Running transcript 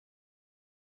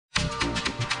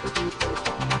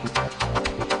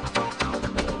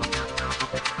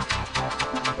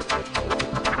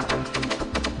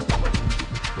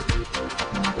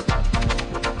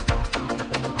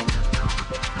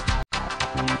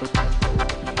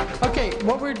Okay,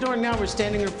 what we're doing now, we're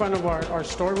standing in front of our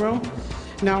storeroom.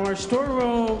 Now, our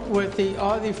storeroom with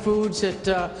all the foods that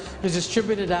is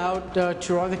distributed out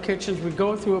to all the kitchens, we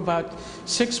go through about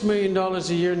 $6 million a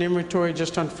year in inventory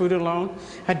just on food alone.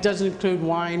 That doesn't include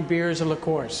wine, beers, or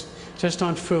liqueurs, just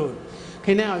on food.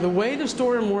 Okay, now, the way the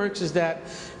storeroom works is that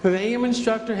the AM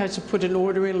instructor has to put an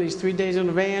order in at least 3 days in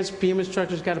advance. PM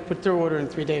instructor's got to put their order in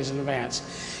 3 days in advance.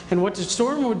 And what the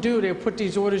storeroom will do, they'll put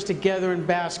these orders together in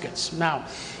baskets. Now,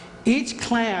 each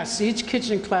class, each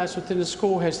kitchen class within the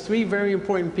school has 3 very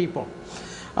important people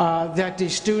that the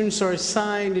students are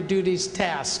assigned to do these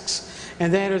tasks.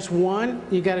 And that is 1,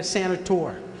 you got a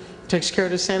sanitor, takes care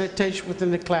of the sanitation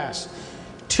within the class.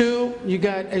 2, you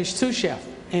got a sous chef,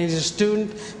 and he's a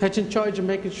student that's in charge of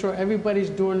making sure everybody's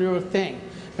doing their thing,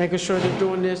 making sure they're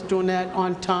doing this, doing that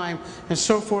on time, and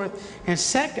so forth. And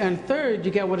third,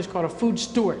 you got what is called a food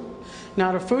steward.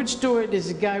 Now, the food steward is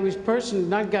a guy who's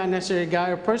not necessarily a guy,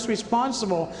 a person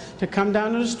responsible to come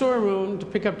down to the storeroom to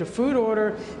pick up the food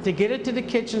order, to get it to the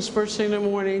kitchens first thing in the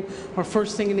morning or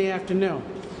first thing in the afternoon.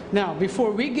 Now,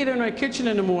 before we get in our kitchen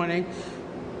in the morning,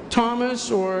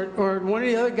 Thomas or one of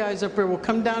the other guys up here will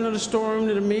come down to the storeroom,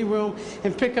 to the meat room,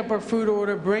 and pick up our food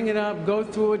order, bring it up, go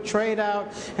through it, tray it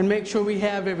out, and make sure we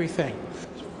have everything.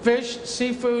 Fish,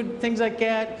 seafood, things like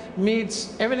that,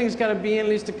 meats, everything's got to be in at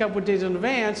least a couple of days in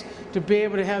advance to be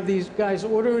able to have these guys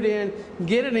order it in,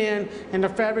 get it in, and they're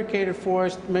fabricated for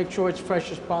us to make sure it's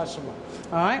fresh as possible.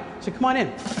 All right? So come on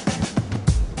in.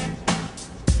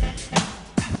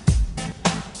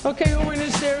 Okay, over in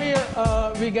this area,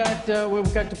 we've got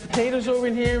the potatoes over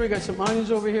in here. We got some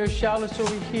onions over here, shallots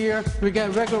over here. We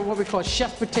got regular, what we call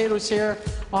chef potatoes here,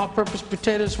 all-purpose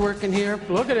potatoes working here.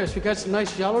 Look at this. We got some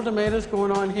nice yellow tomatoes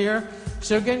going on here.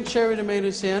 Still getting cherry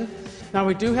tomatoes in. Now,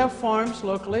 we do have farms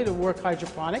locally that work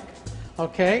hydroponic,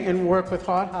 okay, and work with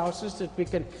hot houses that we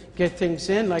can get things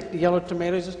in, like the yellow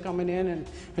tomatoes is coming in, and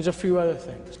there's a few other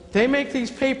things. They make these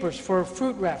papers for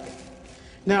fruit wrapping.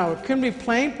 Now, it can be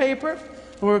plain paper,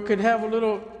 or it could have a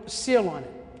little seal on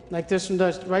it, like this one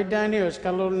does. Right down here, it's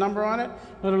got a little number on it,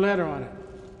 a little letter on it.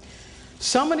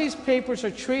 Some of these papers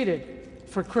are treated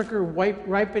for quicker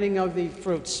ripening of the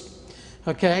fruits,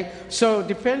 okay? So it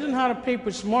depends on how the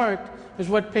paper's marked, is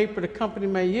what paper the company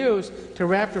may use to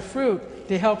wrap the fruit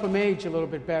to help them age a little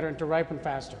bit better and to ripen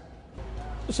faster.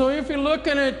 So if you're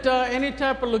looking at any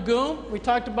type of legume, we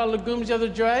talked about legumes the other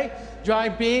day, dry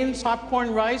beans,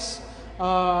 popcorn rice,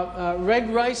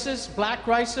 red rices, black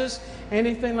rices,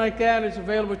 anything like that is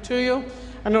available to you.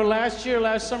 I know last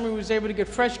summer, we was able to get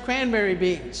fresh cranberry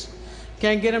beans.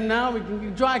 Can't get them now, we can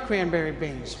get dry cranberry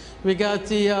beans. We got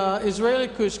the Israeli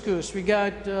couscous, we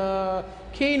got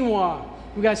quinoa,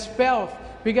 we got spelt,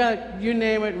 we got, you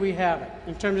name it, we have it,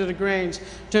 in terms of the grains,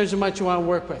 in terms of what you want to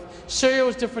work with.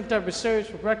 Cereals, different type of cereals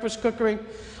for breakfast cookery.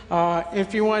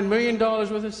 If you want $1 million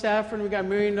worth of saffron, we got $1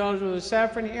 million worth of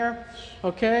saffron here,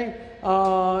 okay?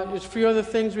 There's a few other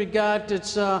things we got.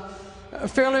 It's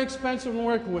fairly expensive when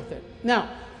working with it. Now,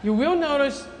 you will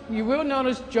notice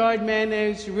jarred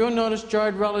mayonnaise, you will notice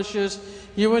jarred relishes,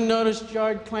 you will notice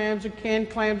jarred clams or canned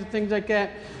clams and things like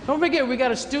that. Don't forget, we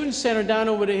got a student center down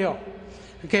over the hill.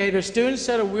 Okay, the student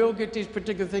center will get these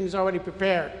particular things already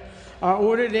prepared,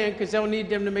 ordered in, because they'll need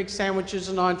them to make sandwiches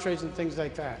and entrees and things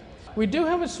like that. We do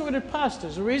have assorted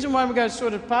pastas. The reason why we got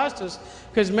assorted pastas,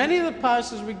 because many of the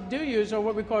pastas we do use are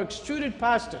what we call extruded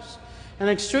pastas. And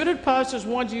extruded pastas,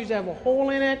 ones usually have a hole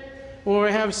in it, or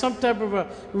have some type of a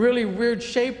really weird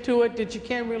shape to it that you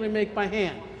can't really make by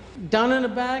hand. Down in the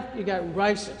back, you got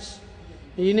rices.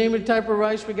 And you name the type of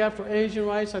rice we got for Asian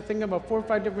rice. I think about 4 or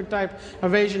 5 different types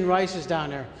of Asian rices down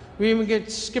there. We even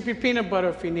get Skippy peanut butter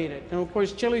if you need it. And of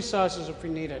course, chili sauces if you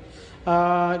need it.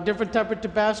 Different type of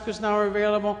Tabascos now are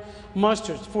available.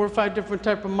 Mustards, 4 or 5 different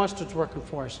type of mustards working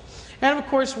for us. And of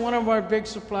course, one of our big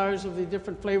suppliers of the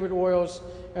different flavored oils,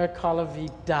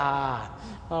 Calavita.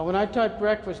 When I taught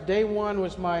breakfast, day one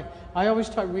was I always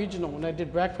taught regional when I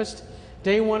did breakfast.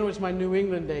 Day one was my New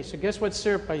England day. So guess what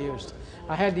syrup I used?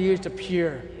 I had to use the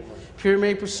pure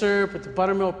maple syrup with the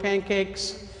buttermilk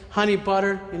pancakes, honey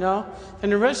butter, you know.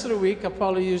 And the rest of the week, I'll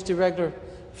probably use the regular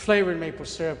flavored maple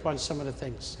syrup on some of the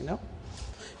things, you know.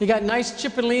 You got nice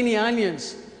cipollini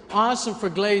onions, awesome for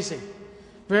glazing.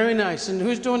 Very nice. And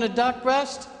who's doing the duck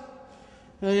breast?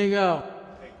 There you go.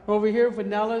 Over here,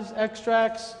 vanillas,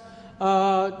 extracts,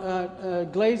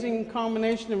 glazing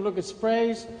combination. If you look at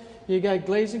sprays, you got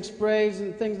glazing sprays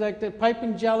and things like that,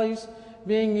 piping jellies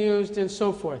being used and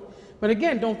so forth. But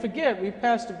again, don't forget, we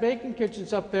passed the baking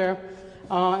kitchens up there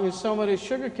and some of the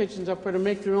sugar kitchens up there to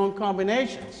make their own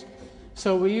combinations.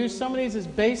 So we use some of these as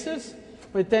bases,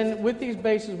 But then with these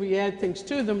bases, we add things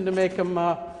to them to make them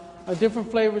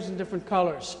different flavors and different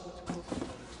colors.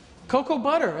 Cocoa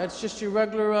butter, that's just your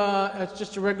regular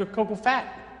cocoa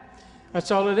fat.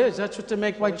 That's all it is. That's what they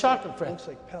make white chocolate from. Looks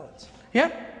like pellets.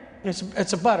 Yep,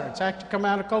 it's a butter. It's actually come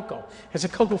out of cocoa. It's a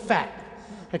cocoa fat.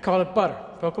 They call it butter,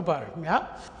 cocoa butter. Yeah.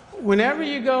 Whenever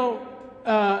you go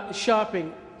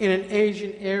shopping in an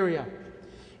Asian area,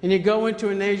 and you go into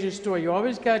an Asian store, you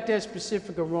always got that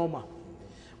specific aroma.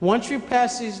 Once you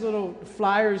pass these little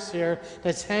flyers here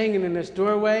that's hanging in this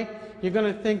doorway, you're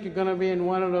going to think you're going to be in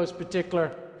one of those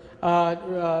particular, what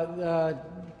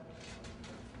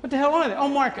the hell are they? Oh,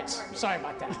 markets. Sorry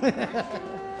about that.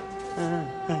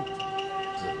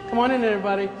 Come on in,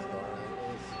 everybody.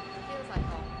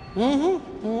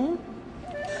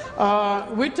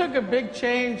 We took a big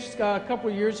change a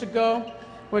couple years ago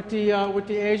with the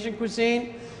Asian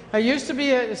cuisine. It used to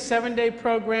be a 7-day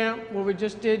program where we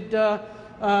just did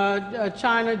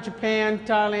China, Japan,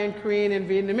 Thailand, Korean, and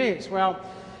Vietnamese. Well,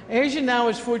 Asia now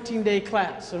is 14-day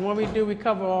class, and what we do, we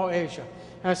cover all Asia.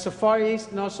 That's the Far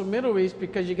East and also Middle East,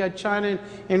 because you got China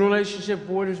in relationship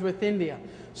borders with India.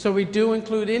 So we do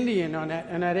include Indian on that,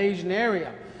 in that Asian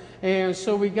area. And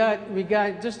so we got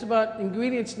just about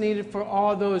ingredients needed for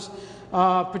all those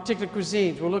particular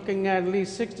cuisines. We're looking at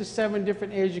least 6 to 7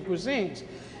 different Asian cuisines.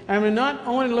 And we're not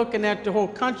only looking at the whole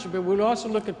country, but we'll also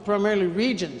look at primarily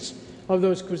regions of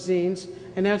those cuisines,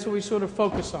 and that's what we sort of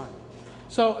focus on.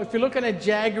 So if you're looking at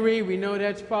jaggery, we know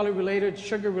that's probably related,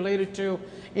 sugar related to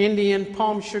Indian,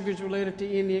 palm sugar is related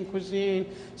to Indian cuisine,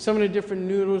 some of the different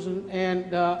noodles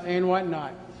and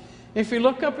whatnot. If you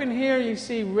look up in here, you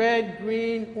see red,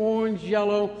 green, orange,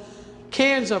 yellow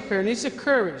cans up here, and these are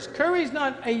curries. Curry is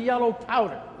not a yellow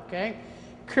powder, okay?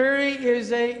 Curry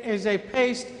is a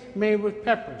paste made with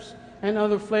peppers and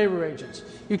other flavor agents.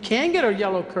 You can get a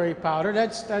yellow curry powder,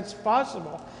 that's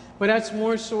possible, but that's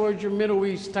more towards your Middle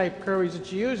East type curries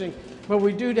that you're using. But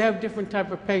we do have different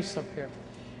type of pastes up here.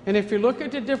 And if you look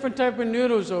at the different type of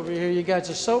noodles over here, you got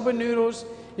the soba noodles,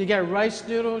 you got rice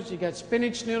noodles, you got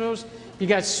spinach noodles, you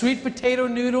got sweet potato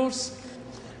noodles,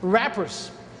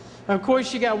 wrappers. Of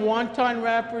course, you got wonton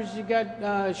wrappers, you got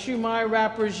shumai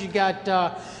wrappers, you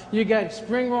got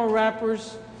spring roll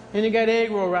wrappers, and you got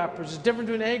egg roll wrappers. There's a difference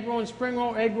between egg roll and spring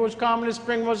roll. Egg roll is communist,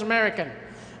 spring roll is American.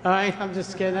 All right, I'm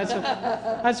just kidding.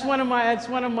 That's one of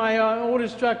my old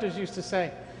instructors used to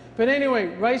say. But anyway,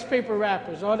 rice paper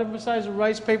wrappers. All different sizes of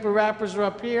rice paper wrappers are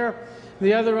up here.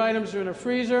 The other items are in a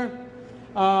freezer.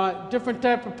 Different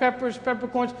type of peppers,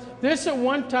 peppercorns. This at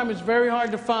one time is very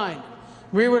hard to find.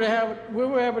 We were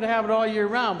able to have it all year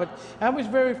round, but that was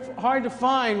very hard to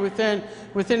find within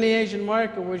the Asian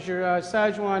market. Was your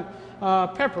Szechuan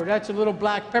pepper? That's a little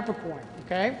black peppercorn.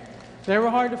 Okay, they were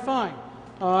hard to find.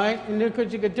 All right, and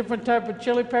because you get different type of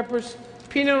chili peppers,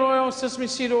 peanut oil, sesame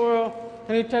seed oil,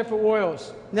 any type of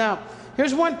oils. Now,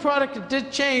 here's one product that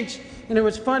did change, and it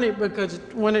was funny because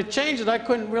when it changed, I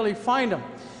couldn't really find them.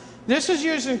 This is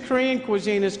used in Korean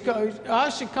cuisine. It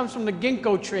actually comes from the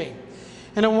ginkgo tree.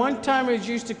 And at one time it was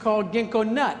used to call ginkgo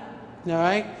nut, all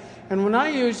right? And when I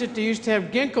used it, they used to have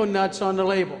ginkgo nuts on the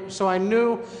label. So I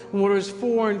knew what it was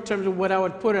for in terms of what I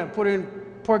would put in. Put in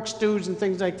pork stews and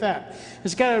things like that.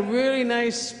 It's got a really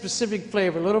nice specific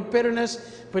flavor, a little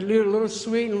bitterness, but a little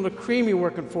sweet and a little creamy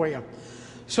working for you.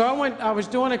 So I was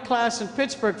doing a class in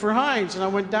Pittsburgh for Heinz, and I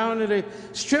went down to the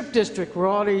strip district where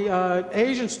all the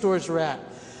Asian stores are at.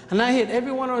 And I hit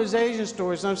every one of those Asian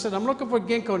stores, and I said, I'm looking for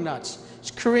ginkgo nuts.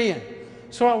 It's Korean.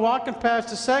 So I'm walking past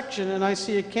the section, and I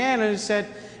see a can, and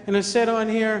it said on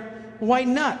here, white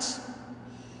nuts.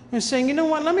 And I'm saying, you know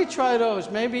what, let me try those.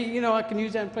 Maybe, you know, I can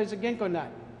use that in place of ginkgo nut.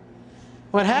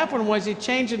 What happened was he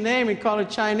changed the name and called it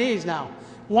Chinese now.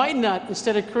 White nut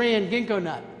instead of Korean ginkgo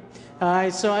nut.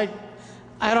 So I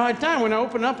had a hard time when I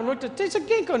opened up and looked at, these are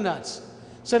ginkgo nuts.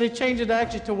 So they changed it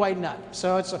actually to white nut.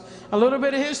 So it's a little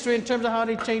bit of history in terms of how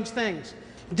they change things.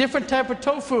 Different type of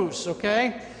tofus,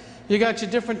 okay? You got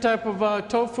your different type of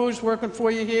tofus working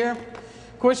for you here.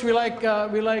 Of course, we like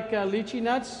lychee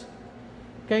nuts.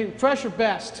 Okay, fresh are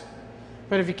best.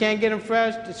 But if you can't get them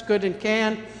fresh, it's good in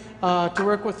can to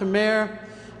work with them there.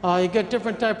 You get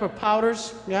different type of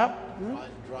powders. Yep.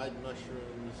 Dried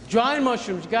mushrooms. Dried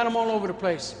mushrooms. You got them all over the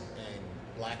place.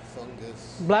 And black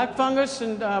fungus. Black fungus,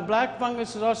 and black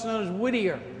fungus is also known as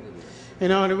Whittier. You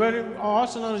know, and they're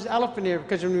also known as elephant ear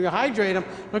because when you hydrate them,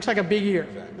 it looks like a big ear.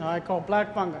 Exactly. I call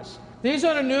black fungus. These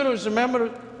are the noodles.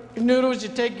 Remember the noodles? You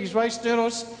take these rice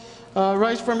noodles,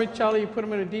 rice vermicelli, you put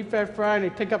them in a deep fat fryer, and they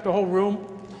take up the whole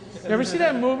room. You ever see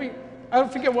that movie? I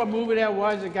don't forget what movie that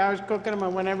was. The guy was cooking them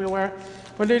and went everywhere.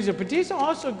 But these are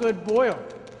also good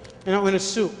boiled, you know, in a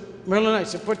soup. Really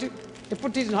nice. You put They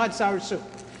put these in hot sour soup.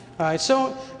 All right,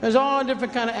 so there's all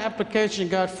different kind of applications you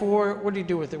got for, what do you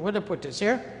do with it? Where did I put this,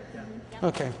 here? Yeah.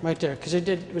 Okay, right there, because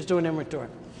it was doing inventory.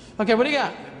 Okay, what do you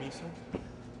got?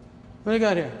 What do you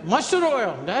got here? Mustard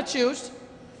oil, that's used.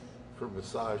 For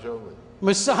massage only.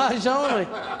 Massage only.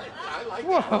 I like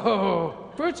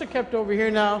Whoa! Fruits are kept over here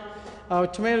now.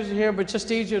 Tomatoes are here, but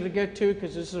just easier to get to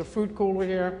because this is a fruit cooler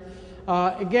here.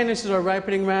 Again, this is our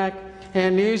ripening rack,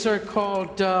 and these are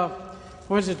called,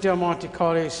 what is it Del Monte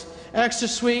call these? Extra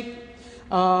sweet.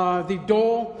 The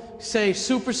Dole say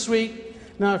super sweet.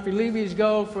 Now, if you leave these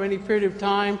go for any period of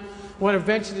time, what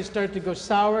eventually start to go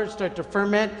sour, start to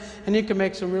ferment, and you can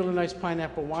make some really nice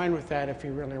pineapple wine with that if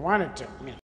you really wanted to.